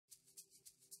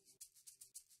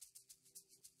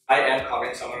I am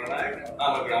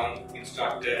I'm a ground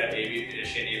instructor at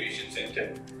Aviation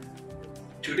Center.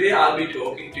 Today I'll be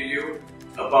talking to you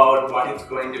about what it's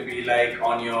going to be like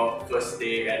on your first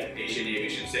day at Asian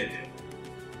Aviation Center.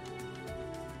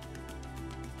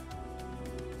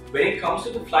 When it comes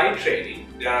to the flight training,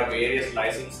 there are various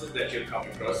licenses that you'll come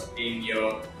across in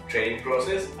your training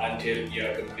process until you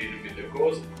are completed with the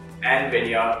course and when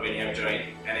you have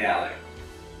joined an airline.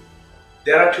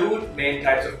 There are two main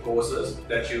types of courses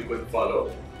that you could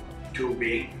follow, two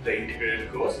being the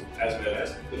integrated course as well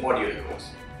as the modular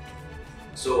course.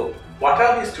 So what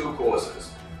are these two courses?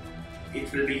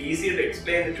 It will be easier to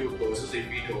explain the two courses if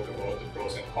we talk about the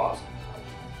pros and cons.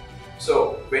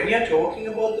 So when you are talking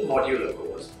about the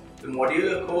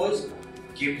modular course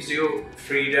gives you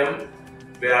freedom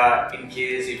where in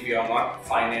case if you are not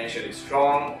financially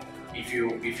strong, if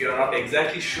you are not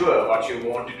exactly sure what you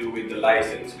want to do with the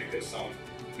license, because some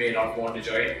may not want to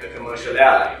join a commercial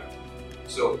airline.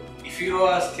 So if you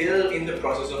are still in the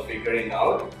process of figuring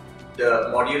out, the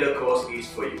modular course is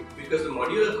for you, because the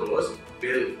modular course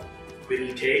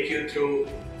will take you through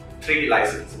three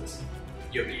licenses: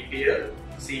 your PPL,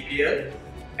 CPL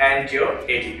and your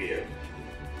ATPL.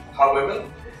 However,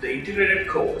 the integrated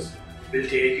course will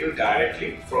take you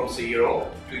directly from zero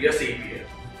to your CPL.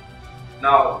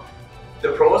 Now,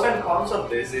 the pros and cons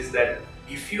of this is that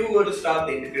if you were to start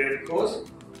the integrated course,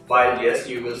 while yes,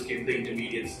 you will skip the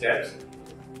intermediate steps,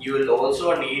 you will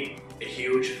also need a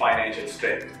huge financial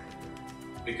strength,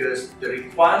 because the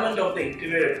requirement of the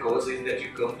integrated course is that you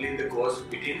complete the course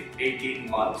within 18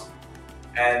 months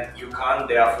and you can't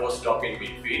therefore stop in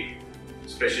between,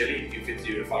 especially if it's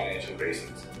due to financial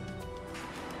reasons.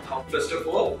 First of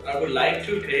all, I would like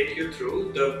to take you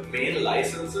through the main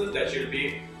licenses that you'll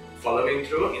be following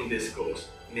through in this course,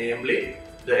 namely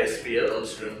the SPL or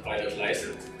Student Pilot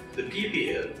License, the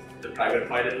PPL, the Private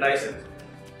Pilot License,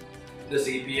 the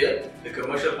CPL, the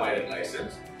Commercial Pilot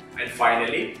License, and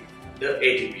finally the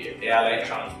ATPL, Airline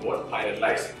Transport Pilot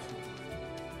License.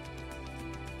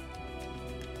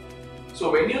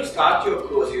 So when you start your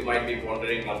course, you might be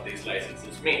wondering what these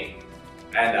licenses mean,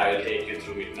 and I will take you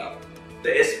through it now. The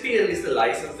SPL is the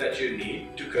license that you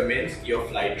need to commence your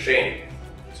flight training.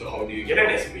 So how do you get an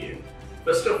SPL?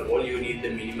 First of all, you need the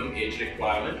minimum age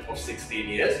requirement of 16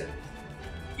 years.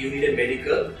 You need a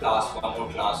medical class 1 or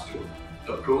class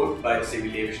 2 approved by the Civil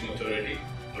Aviation Authority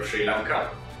or Sri Lanka.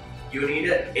 You need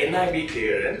a NIB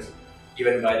clearance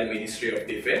given by the Ministry of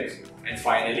Defence, and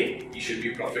finally, you should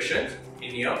be proficient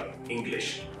in your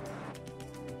English.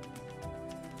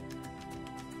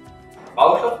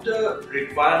 Out of the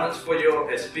requirements for your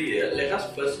SPL, let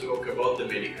us first talk about the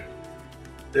medical.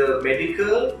 The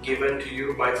medical given to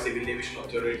you by the Civil Aviation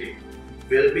Authority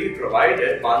will be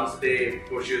provided once they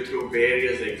push you through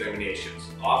various examinations.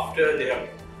 After they are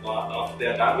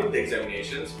done with the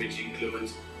examinations, which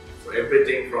includes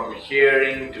everything from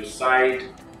hearing to sight,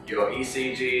 your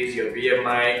ECGs, your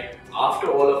BMI, after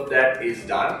all of that is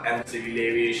done and Civil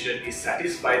Aviation is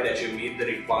satisfied that you meet the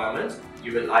requirements,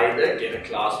 you will either get a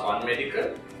class 1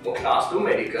 medical or class 2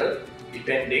 medical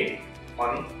depending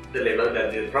on the level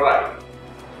that they provide.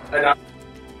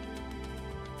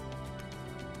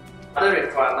 Another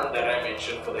requirement that I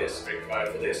mentioned for this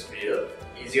SPL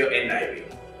is your NIB.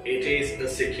 It is a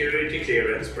security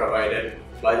clearance provided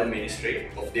by the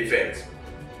Ministry of Defence.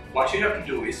 What you have to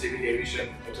do is Civil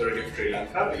Aviation Authority of Sri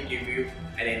Lanka will give you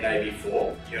an NIB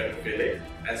form, you have to fill it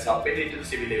and submit it to the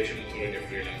Civil Aviation Authority of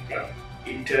Sri Lanka.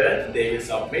 In turn, they will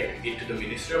submit it to the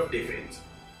Ministry of Defence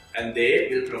and they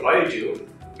will provide you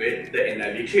with the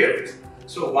NIB clearance.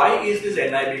 So why is this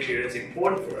NIB clearance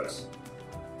important for us?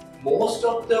 Most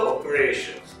of the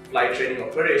operations, flight training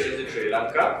operations in Sri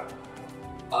Lanka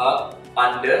are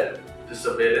under the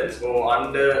surveillance or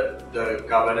under the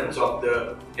governance of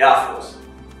the Air Force.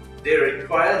 They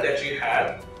require that you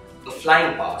have a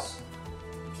flying pass.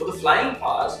 For the flying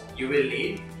pass, you will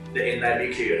need the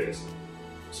NIB clearance.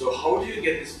 So how do you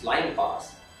get this flying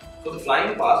pass? For the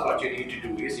flying pass, what you need to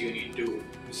do is you need to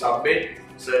submit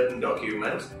certain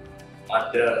documents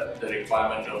under the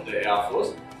requirement of the Air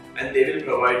Force, and they will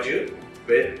provide you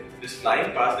with this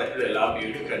flying pass that will allow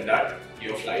you to conduct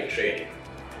your flight training.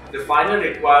 The final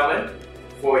requirement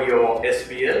for your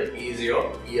SPL is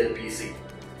your ELPC,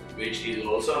 which is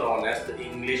also known as the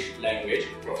English Language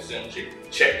Proficiency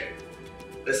Check.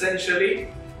 Essentially,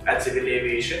 at Civil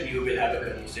Aviation, you will have a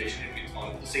conversation with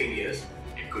one of the seniors.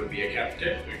 It could be a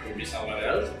captain, it could be someone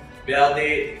else, where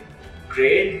they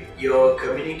grade your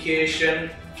communication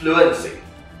fluency,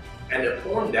 and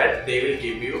upon that they will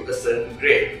give you a certain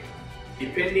grade.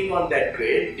 Depending on that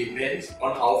grade depends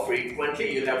on how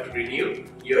frequently you have to renew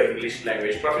your English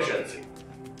language proficiency.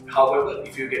 However,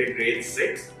 if you get a grade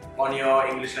 6 on your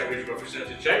English language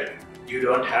proficiency check, you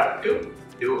don't have to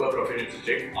do a proficiency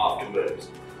check afterwards.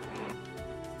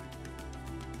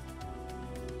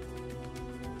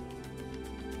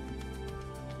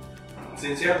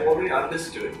 Since you have already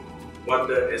understood what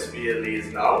the SPL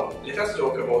is now, let us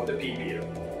talk about the PPL.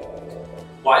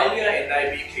 While your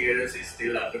NIB clearance is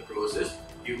still under process,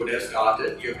 you could have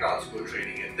started your ground school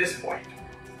training at this point.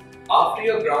 After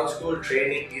your ground school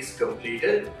training is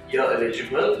completed, you are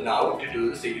eligible now to do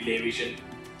the civil aviation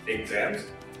exams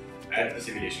at the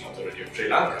Civil Aviation Authority of Sri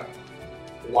Lanka.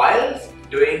 While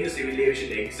doing the civil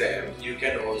aviation exams, you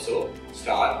can also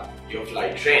start your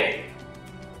flight training.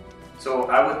 So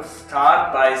I would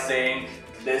start by saying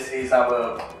this is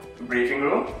our briefing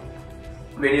room.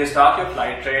 When you start your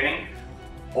flight training,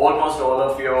 almost all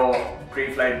of your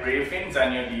pre-flight briefings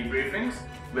and your debriefings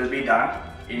will be done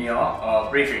in your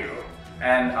briefing room.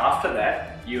 And after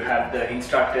that, you have the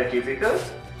instructor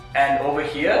cubicles, and over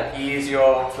here is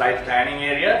your flight planning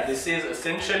area. This is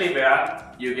essentially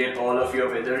where you get all of your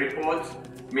weather reports,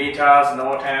 meters,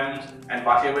 NOTAMs, and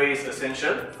whatever is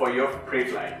essential for your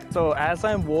pre-flight. So as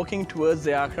I'm walking towards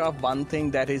the aircraft, one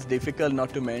thing that is difficult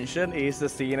not to mention is the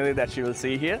scenery that you will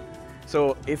see here.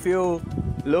 So if you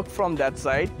look from that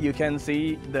side, you can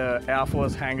see the Air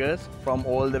Force hangars from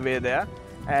all the way there,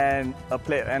 and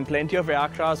plenty of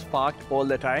aircrafts parked all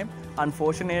the time.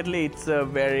 Unfortunately, it's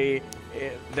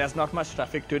there's not much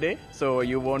traffic today, so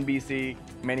you won't be seeing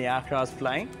many aircrafts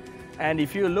flying. And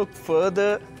if you look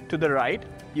further to the right,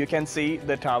 you can see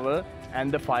the tower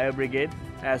and the fire brigade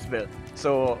as well.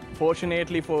 So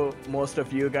fortunately for most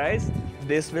of you guys,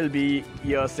 this will be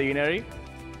your scenery.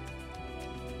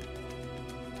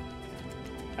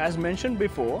 As mentioned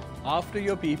before, after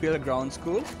your PPL ground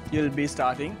school, you'll be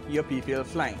starting your PPL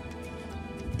flying.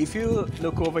 If you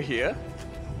look over here,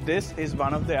 this is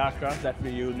one of the aircraft that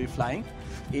you will be flying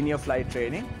in your flight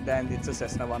training. Then it's a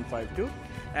Cessna 152.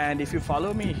 And if you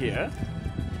follow me here,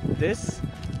 this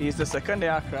is the second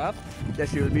aircraft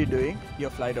that you will be doing your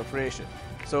flight operation.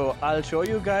 So I'll show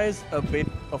you guys a bit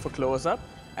of a close-up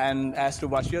and as to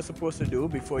what you're supposed to do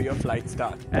before your flight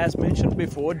starts. As mentioned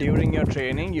before, during your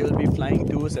training, you'll be flying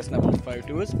two Cessna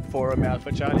 152s, Forum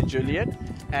Alpha Charlie Juliet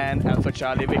and Alpha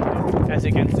Charlie Victor. As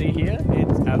you can see here,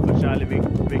 it's Alpha Charlie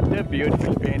Victor,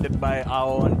 beautifully painted by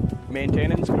our own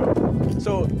maintenance crew.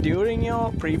 So during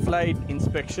your pre-flight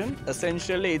inspection,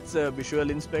 essentially it's a visual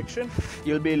inspection.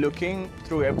 You'll be looking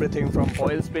through everything from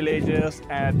oil spillages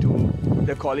and to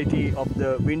the quality of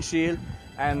the windshield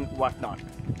and whatnot.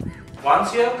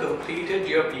 Once you have completed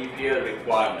your PPL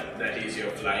requirement, that is your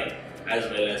flying as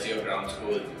well as your ground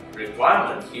school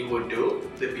requirements, you would do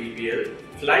the PPL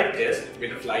flight test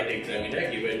with a flight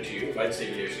examiner given to you by the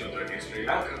Civil Aviation Authority of Sri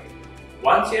Lanka.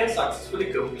 Once you have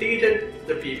successfully completed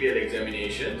the PPL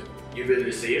examinations, you will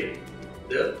receive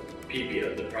the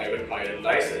PPL, the private pilot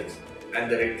license, and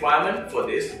the requirement for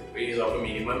this is of a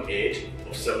minimum age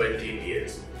of 17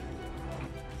 years.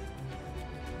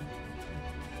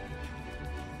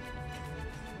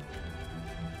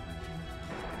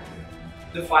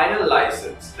 The final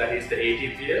license, that is the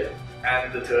ATPL,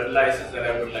 and the third license that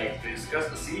I would like to discuss,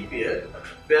 the CPL,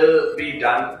 will be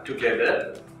done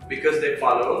together because they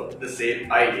follow the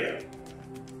same idea.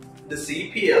 The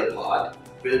CPL part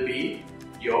will be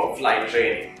your flight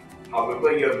training.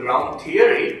 However, your ground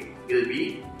theory will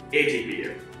be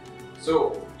ATPL.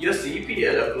 So your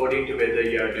CPL, according to whether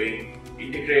you are doing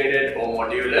integrated or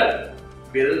modular,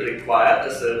 will require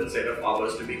a certain set of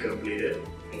hours to be completed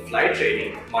for flight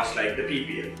training, much like the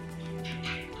PPL.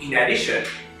 In addition,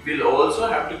 you will also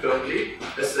have to complete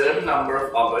a certain number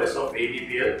of hours of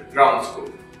ATPL ground school.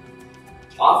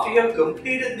 After you have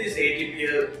completed this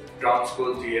ATPL ground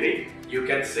school theory, you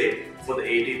can sit for the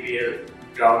ATPL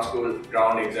ground school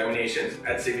ground examinations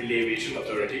at Civil Aviation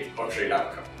Authority of Sri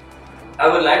Lanka. I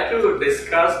would like to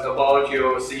discuss about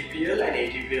your CPL and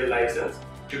ATPL license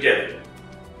together.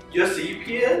 Your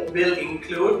CPL will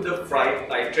include the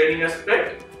flight training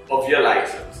aspect of your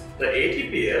license. The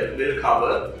ATPL will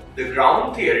cover the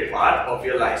ground theory part of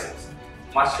your license.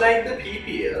 Much like the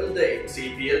PPL, the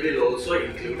CPL will also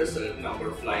include a certain number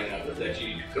of flying hours that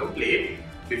you need to complete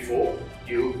before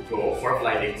you go for a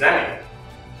flight exam.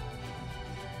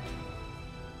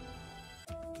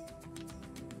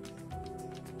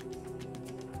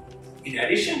 In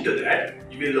addition to that,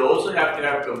 you will also have to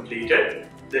have completed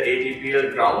the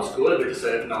ATPL ground school with a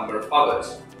certain number of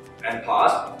hours and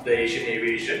passed the Asian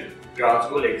Aviation ground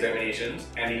school examinations,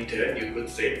 and in turn you could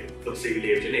sit for civil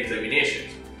aviation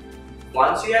examinations.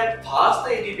 Once you have passed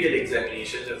the ATPL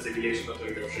examinations at Civil Aviation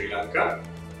Authority of Sri Lanka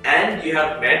and you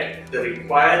have met the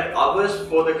required hours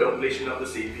for the completion of the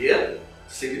CPL,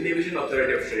 Civil Aviation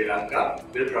Authority of Sri Lanka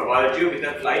will provide you with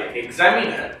a flight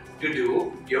examiner to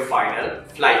do your final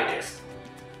flight test.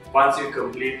 Once you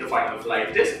complete the final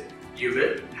flight test, you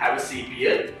will have a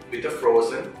CPL with a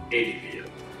frozen ADPL.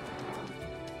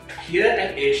 Here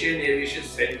at Asian Aviation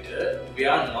Center, we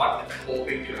are not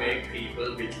hoping to make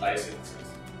people with licenses.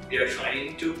 We are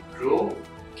trying to groom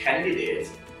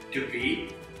candidates to be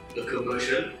a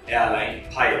commercial airline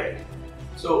pilot.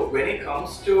 So when it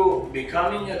comes to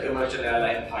becoming a commercial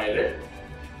airline pilot,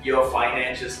 your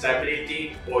financial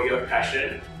stability or your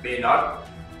passion may not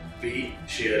be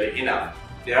surely enough.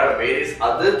 There are various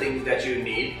other things that you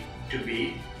need to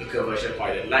be a commercial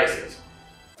pilot license.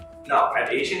 Now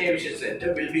at Asian Aviation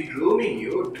Center, we'll be grooming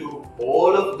you to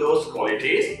all of those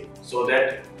qualities so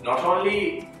that not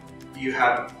only you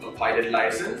have a pilot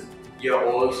license, you're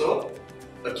also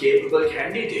a capable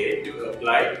candidate to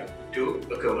apply to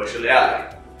a commercial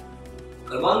airline.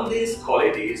 Among these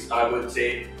qualities, I would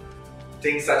say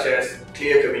things such as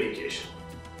clear communication.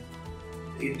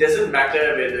 It doesn't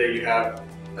matter whether you have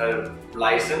a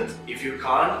license if you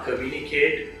can't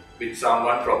communicate with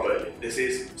someone properly. This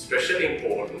is especially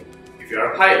important if you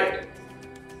are a pilot.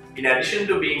 In addition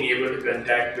to being able to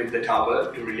contact with the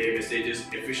tower to relay messages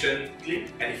efficiently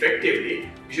and effectively,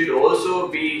 you should also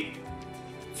be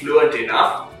fluent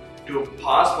enough to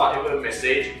pass whatever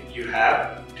message you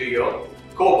have to your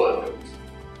co-workers.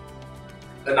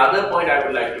 Another point I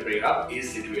would like to bring up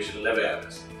is situational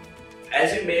awareness.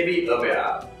 As you may be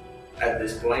aware, at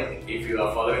this point, if you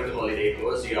are following the holiday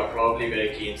course, you are probably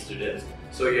very keen students,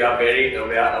 so you are very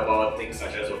aware about things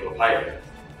such as autopilot.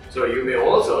 So you may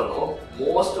also know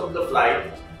most of the flight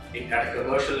at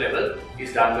commercial level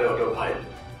is done by autopilot.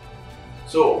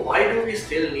 So why do we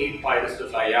still need pilots to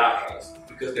fly aircraft?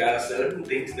 Because there are certain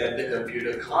things that the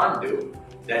computer can't do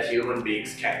that human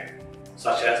beings can,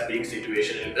 such as being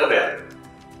situationally aware.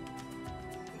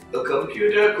 A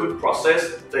computer could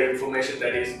process the information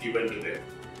that is given to them.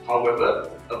 However,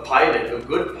 a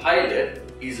good pilot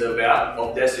is aware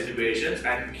of their situations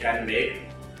and can make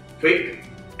quick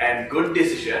and good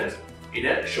decisions in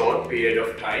a short period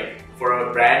of time for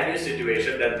a brand new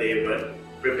situation that they weren't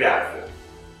prepared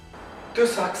for. To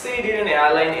succeed in an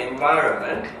airline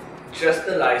environment, just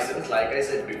the license, like I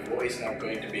said before, is not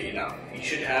going to be enough. You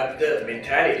should have the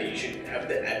mentality, you should have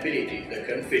the ability, the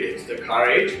confidence, the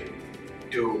courage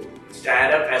to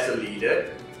stand up as a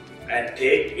leader and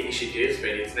take initiatives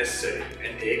when it's necessary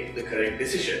and take the correct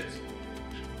decisions.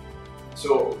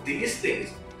 So these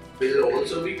things will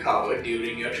also be covered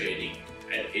during your training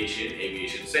at Asian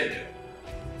Aviation Center.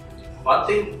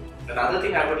 Another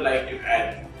thing I would like to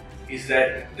add is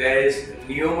that there is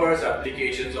numerous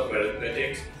applications of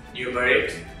arithmetics,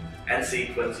 numerics and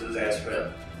sequences as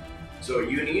well. So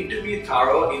you need to be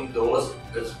thorough in those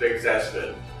aspects as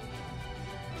well.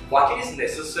 What is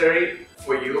necessary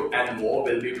for you and more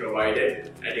will be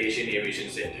provided at Asian Aviation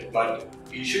Center, but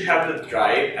you should have the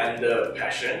drive and the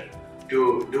passion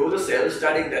to do the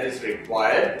self-studying that is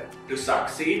required to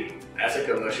succeed as a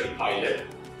commercial pilot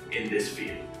in this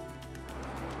field.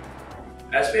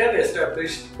 As we have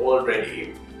established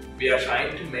already, we are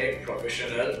trying to make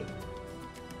professional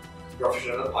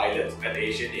pilots at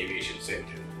Asian Aviation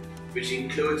Center, which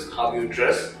includes how you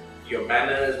dress, your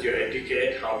manners, your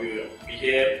etiquette, how you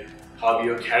behave, how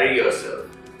you carry yourself.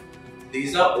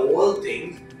 These are all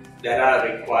things that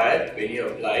are required when you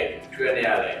apply to an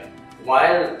airline.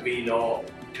 While we know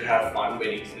to have fun when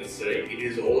it's necessary, it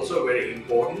is also very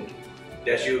important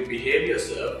that you behave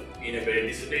yourself in a very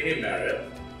disciplined manner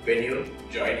when you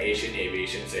join Asian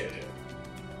Aviation Center.